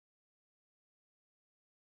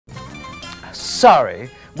sorry.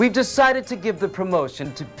 We've decided to give the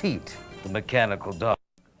promotion to Pete, the mechanical dog.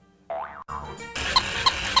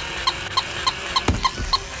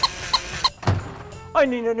 I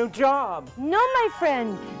need a new job. No, my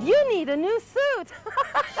friend, you need a new suit.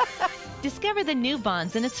 Discover the New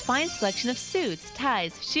Bonds and its fine selection of suits,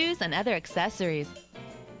 ties, shoes, and other accessories.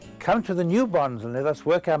 Come to the New Bonds and let us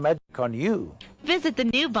work our magic on you. Visit the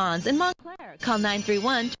New Bonds in Montclair. Call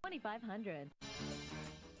 931-2500.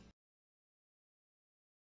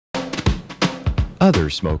 Other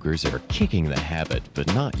smokers are kicking the habit,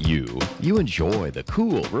 but not you. You enjoy the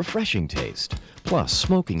cool, refreshing taste. Plus,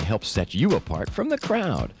 smoking helps set you apart from the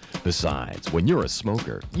crowd. Besides, when you're a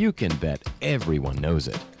smoker, you can bet everyone knows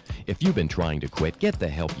it. If you've been trying to quit, get the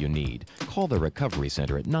help you need. Call the Recovery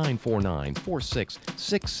Center at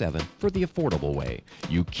 949-4667 for the affordable way.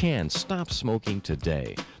 You can stop smoking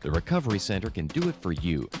today. The Recovery Center can do it for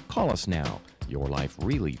you. Call us now. Your life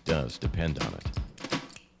really does depend on it.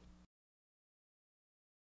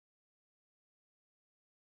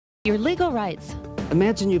 Your legal rights.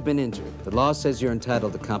 Imagine you've been injured. The law says you're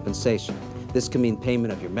entitled to compensation. This can mean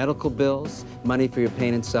payment of your medical bills, money for your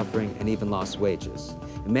pain and suffering, and even lost wages.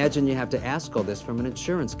 Imagine you have to ask all this from an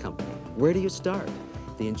insurance company. Where do you start?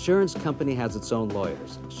 The insurance company has its own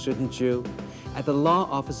lawyers, shouldn't you? At the law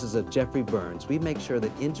offices of Jeffrey Burns, we make sure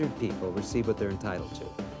that injured people receive what they're entitled to.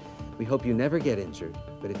 We hope you never get injured,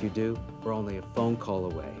 but if you do, we're only a phone call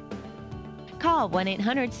away. Call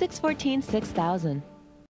 1-800-614-6000.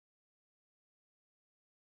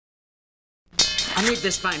 I need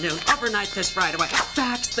this by noon. Overnight this right away.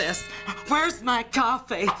 Fax this. Where's my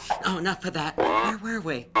coffee? Oh, enough of that. Where were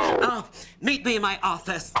we? Oh, meet me in my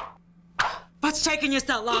office. What's taking you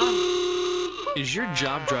so long? Is your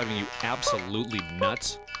job driving you absolutely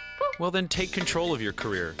nuts? Well, then take control of your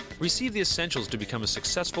career. Receive the essentials to become a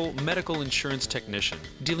successful medical insurance technician,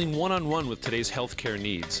 dealing one-on-one with today's healthcare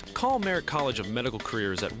needs. Call Merritt College of Medical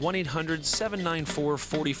Careers at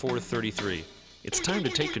 1-800-794-4433. It's time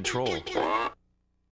to take control.